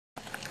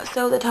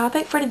So the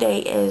topic for today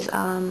is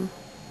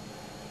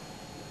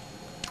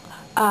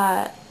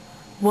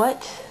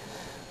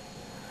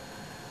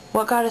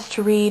what got us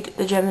to read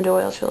the Gemma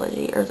Doyle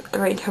trilogy, or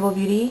Great and Terrible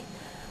Beauty?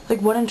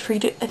 Like, what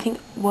intrigued it? I think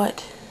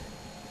what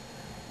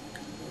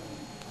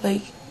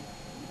like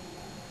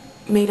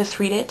made us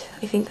read it.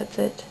 I think that's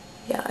it.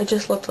 Yeah, I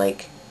just looked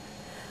like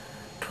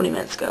 20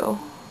 minutes ago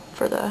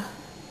for the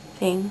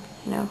thing,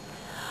 you know.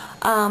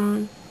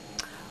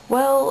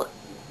 Well,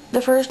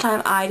 the first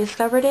time I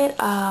discovered it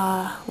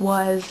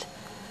was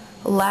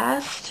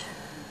last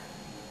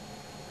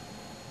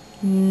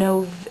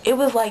it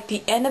was like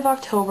the end of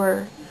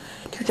October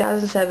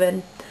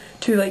 2007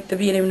 to like the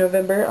beginning of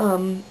November.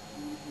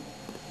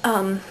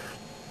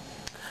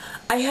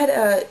 I had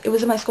it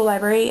was in my school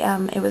library.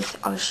 It was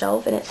on a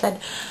shelf and it said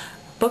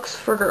books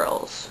for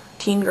girls,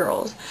 teen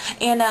girls,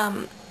 and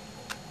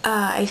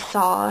I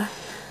saw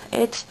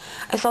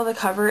the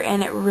cover,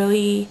 and it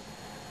really,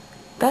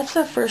 that's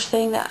the first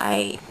thing that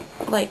I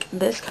like.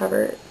 This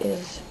cover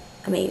is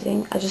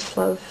amazing.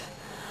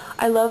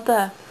 I love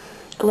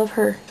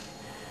her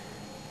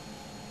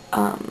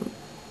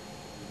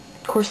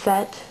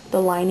corset,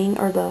 the lining,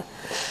 or I don't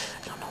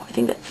know, I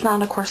think that's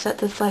not a corset,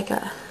 that's like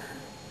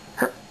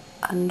her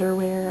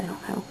underwear, I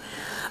don't know,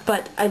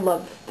 but I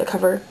love the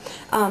cover.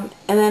 And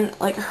then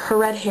like her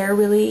red hair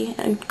really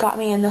got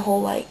me in the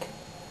whole like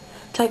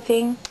type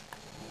thing.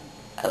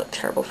 I look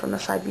terrible from the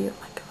side view. Oh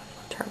my god, I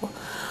look terrible.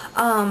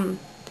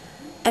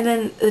 And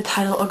then the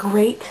title, A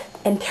Great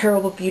and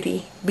Terrible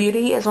Beauty.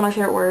 Beauty is one of my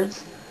favorite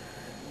words,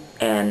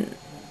 and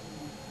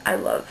I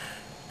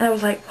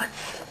was like,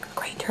 what's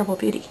Great and Terrible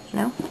Beauty, you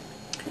know?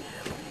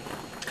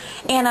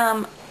 And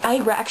I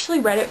actually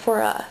read it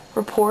for a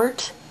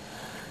report.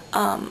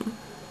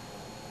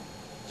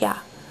 Yeah,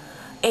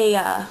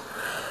 a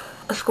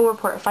school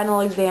report, a final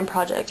exam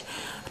project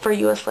for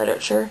U.S.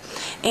 literature,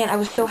 and I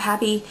was so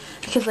happy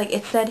because like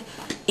it said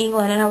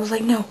England, and I was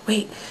like, no,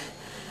 wait,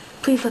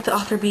 please let the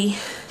author be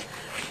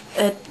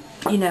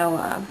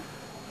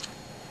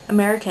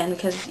American,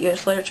 because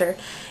U.S. literature,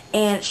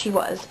 and she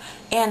was.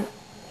 And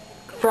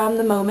from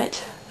the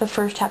moment the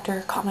first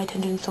chapter caught my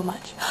attention so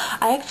much.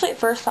 I actually at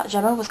first thought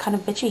Gemma was kind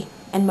of bitchy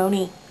and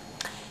moany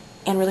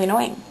and really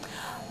annoying,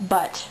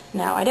 but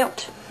now I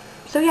don't.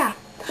 So yeah,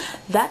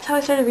 that's how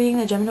I started reading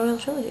the Gemma Doyle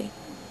trilogy,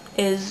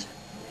 is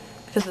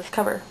because of this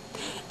cover,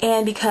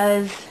 and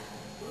because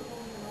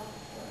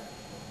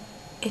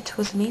it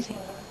was amazing.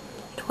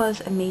 It was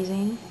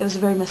amazing. It was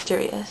very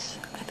mysterious,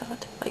 I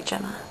thought, like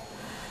Gemma.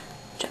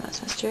 Gemma's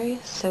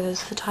mysterious, so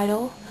is the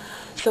title,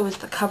 so is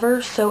the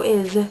cover,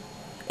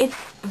 it's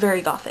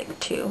very gothic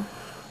too.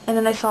 And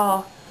then I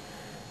saw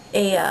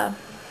a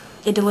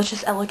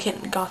delicious,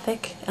 elegant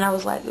gothic, and I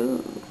was like,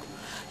 ooh,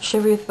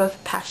 shivery with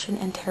both passion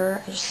and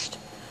terror. I was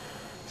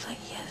like,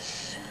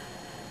 yes.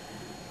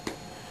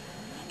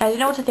 I didn't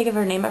know what to think of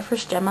her name at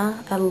first,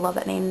 Gemma. I love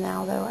that name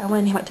now, though. I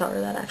want to name my daughter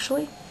that,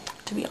 actually,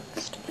 to be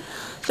honest.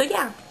 So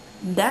yeah,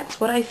 that's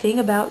what I think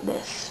about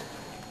this,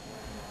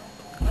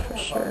 for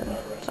sure.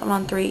 So I'm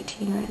on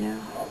 318 right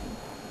now.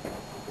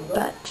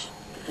 But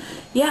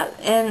yeah,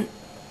 and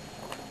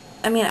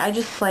I mean, I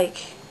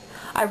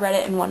read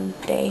it in one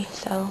day,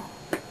 so.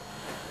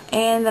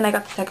 And then I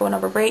got the second one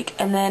over break,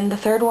 and then the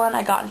third one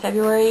I got in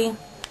February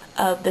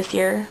of this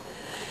year,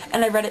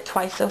 and I read it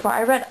twice so far.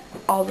 I read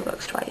all the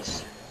books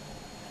twice,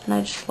 and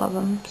I just love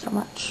them so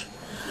much.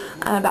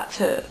 I'm about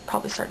to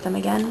probably start them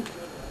again.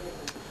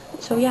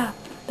 So yeah,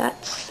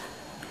 that's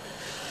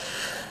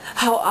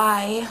how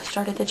I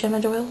started the Gemma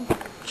Doyle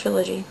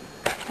trilogy.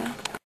 Okay.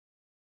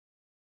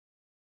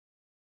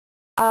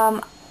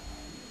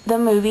 The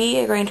movie,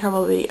 A Great and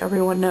Terrible Beauty,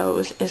 everyone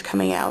knows, is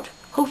coming out,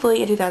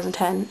 hopefully in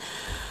 2010.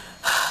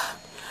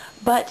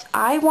 But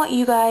I want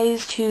you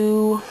guys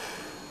to,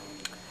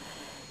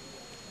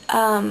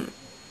 I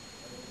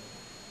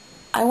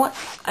want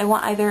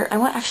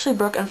actually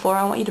Brooke and Flora,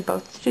 I want you to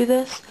both do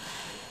this.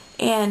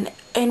 And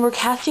we're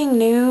adding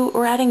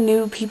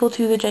new people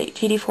to the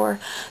GD4.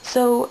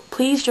 So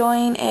please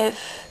join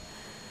if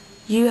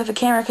you have a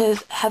camera,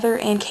 because Heather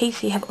and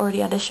Casey have already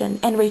auditioned,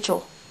 and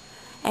Rachel.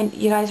 And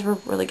you guys were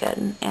really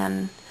good,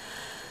 and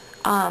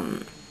I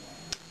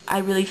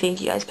really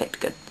think you guys picked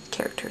good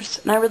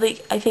characters. And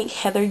I think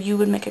Heather, you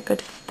would make a good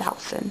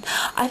Falson.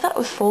 I thought it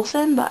was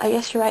Folson, but I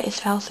guess you're right, it's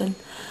Falson.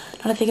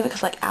 Now I think of it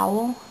because like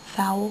owl,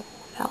 fowl,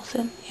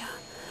 Falson. Yeah,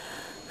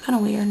 kind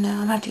of weird now. I'm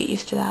gonna have to get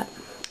used to that.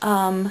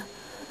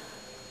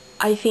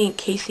 I think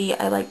Casey,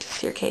 I liked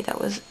Circe. That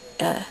was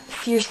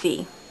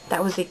Circe.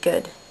 That was a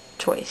good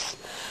choice.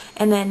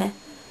 And then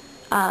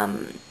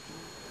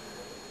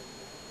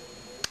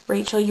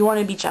Rachel, you want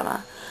to be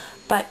Gemma,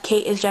 but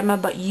Kate is Gemma,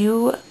 but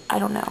you, I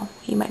don't know,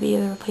 you might be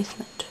the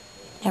replacement.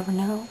 You never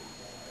know.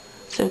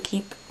 So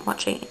keep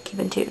watching, keep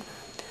in tune.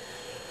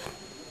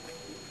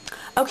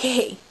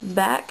 Okay,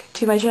 back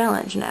to my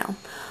challenge now.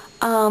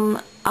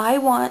 I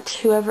want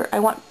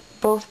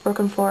both Brooke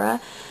and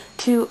Flora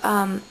to,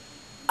 I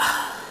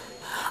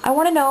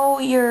want to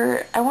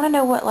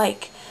know what,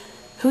 like,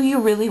 who you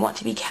really want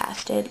to be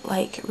casted,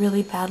 like,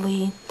 really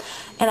badly.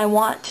 And I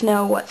want to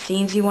know what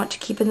scenes you want to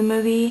keep in the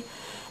movie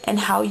and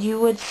how you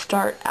would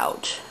start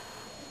out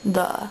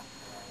the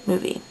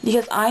movie.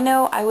 Because I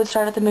know I would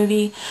start out the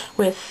movie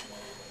with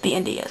the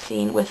India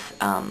scene with,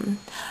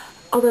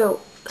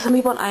 although some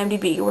people on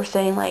IMDb were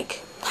saying,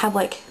 like, have,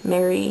 like,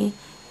 Mary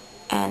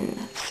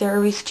and Sarah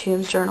Reese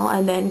Toombs journal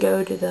and then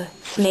go to the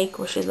snake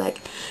where she's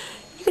like,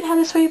 you can have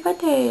this for your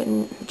birthday,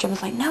 and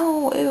Gemma's like,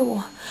 no,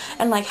 ew,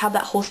 and, like, have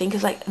that whole scene,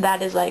 because, like,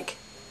 that is, like,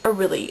 a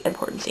really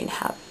important scene to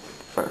have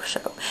for a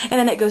show. And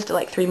then it goes to,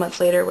 like, 3 months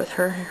later with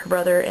her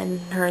brother and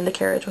her in the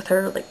carriage with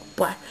her, like,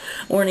 black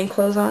mourning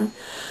clothes on.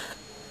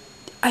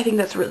 I think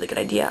that's a really good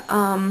idea.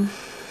 And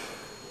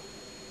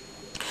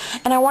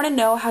I want to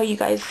know how you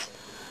guys,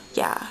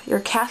 yeah, your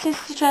casting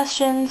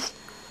suggestions,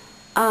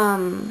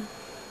 that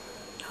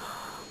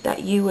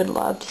you would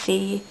love to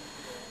see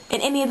in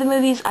any of the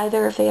movies,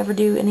 either if they ever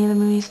do any of the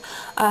movies,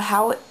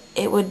 how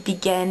it would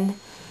begin,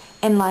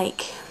 and,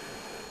 like,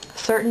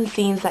 certain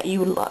scenes that you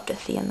would love to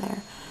see in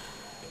there.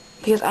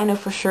 Because I know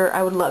for sure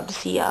I would love to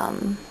see,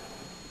 what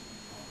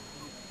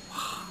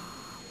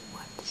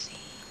scene?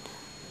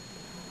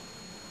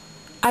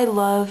 I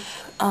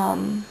love, I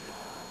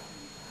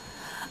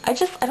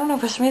don't know,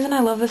 for some reason I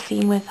love a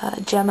scene with,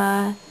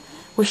 Gemma,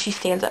 where she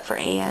stands up for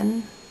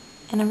Anne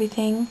and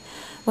everything.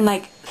 When,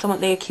 like,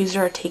 they accused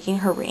her of taking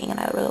her ring, and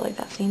I really like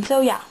that scene. So,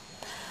 yeah,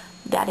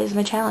 that is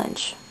my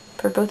challenge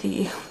for both of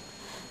you.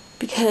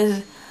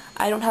 Because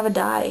I don't have a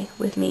die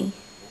with me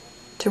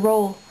to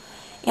roll.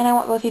 And I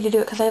want both of you to do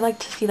it, because I like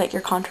to see, like,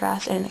 your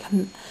contrast and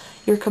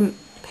your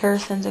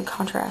comparisons and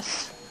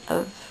contrasts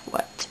of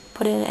what to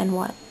put in and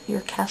what you're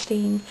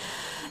casting.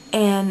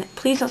 And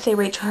please don't say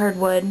Rachel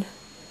Hardwood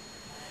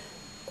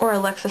or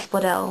Alexis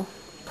Bledel.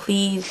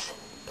 Please,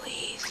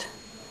 please,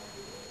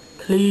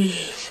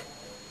 please.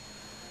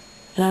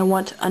 And I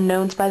want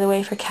unknowns, by the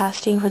way, for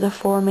casting for the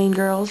 4 main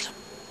girls.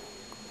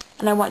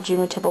 And I want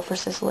Juno Temple for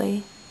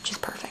Cicely, which is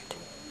perfect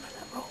for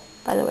that role,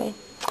 by the way.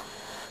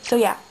 So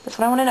yeah, that's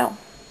what I want to know.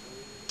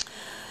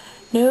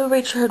 No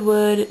Rachel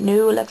Hardwood,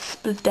 no Alexis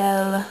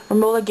Bledel,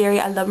 Romola Gary.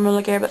 I love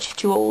Romola Gary, but she's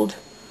too old.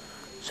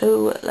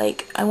 So,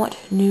 like, I want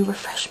new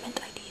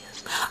refreshment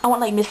ideas. I want,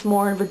 like, Miss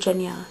Moore and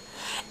Virginia,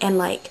 and,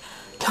 like,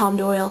 Tom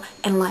Doyle,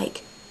 and,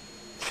 like,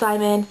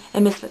 Simon,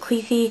 and Miss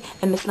McCleathy,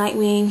 and Miss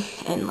Nightwing,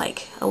 and,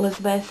 like,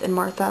 Elizabeth, and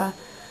Martha.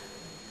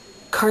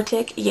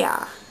 Kartik,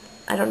 yeah.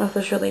 I don't know if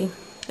there's really...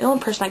 The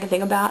only person I can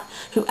think about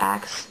who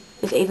acts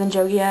is Avon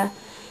Jogia.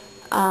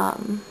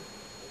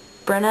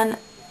 Brennan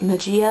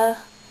Magia.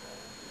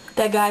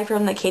 That guy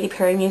from the Katy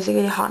Perry music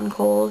video, Hot and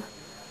Cold.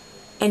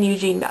 And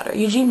Eugene Batter.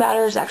 Eugene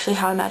Batter is actually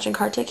how I imagine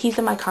Kartik. He's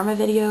in my Karma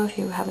video. If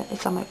you haven't,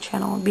 it's on my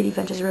channel, Beauty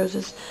Ventures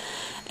Roses.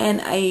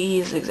 And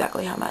he's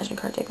exactly how I imagine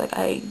Kartik. Like,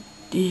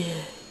 yummy.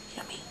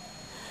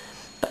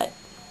 But,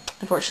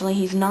 unfortunately,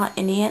 he's not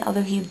Indian,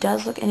 although he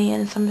does look Indian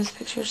in some of his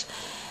pictures.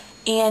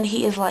 And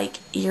he is, like,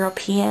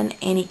 European,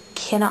 and he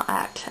cannot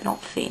act, I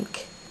don't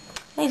think.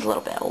 And he's a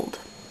little bit old.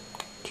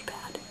 Too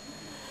bad.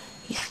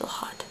 He's still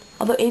hot.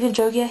 Although Avon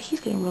Jogia,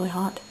 he's getting really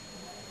hot.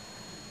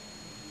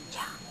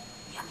 Yeah,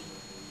 yummy.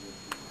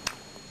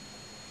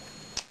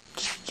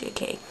 Just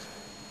JK.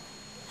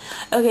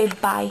 Okay,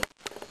 bye.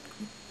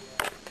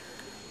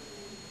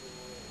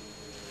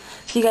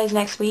 See you guys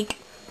next week.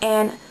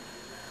 And,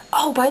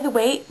 oh, by the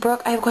way,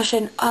 Brooke, I have a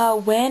question.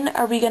 When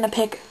are we gonna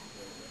pick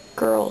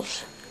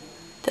girls?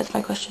 That's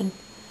my question.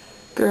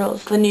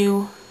 Girls, the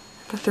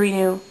 3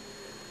 new,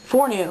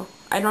 4 new.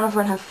 I don't know if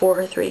we're gonna have 4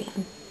 or 3.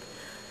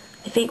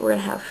 I think we're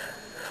gonna have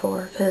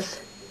 4, because,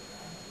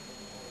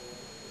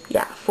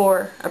 yeah,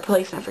 4 a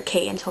replacement for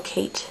Kate until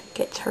Kate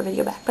gets her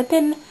video back. But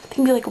then it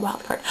can be like a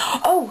wild card.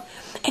 Oh,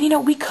 and you know,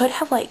 we could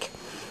have, like,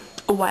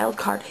 a wild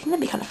card. I think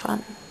that'd be kind of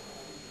fun.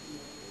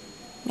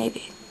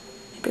 Maybe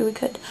we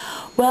could.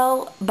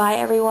 Well, bye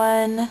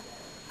everyone.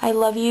 I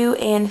love you,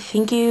 and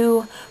thank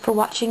you for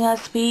watching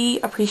us. We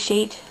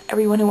appreciate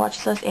everyone who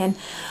watches us and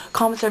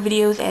comments our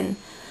videos, and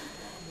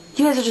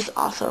you guys are just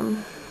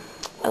awesome.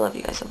 I love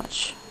you guys so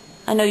much.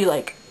 I know you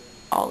like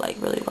all like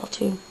really well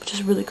too, which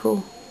is really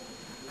cool.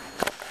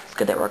 It's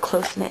good that we're a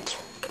close-knit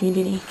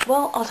community.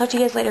 Well, I'll talk to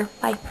you guys later.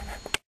 Bye.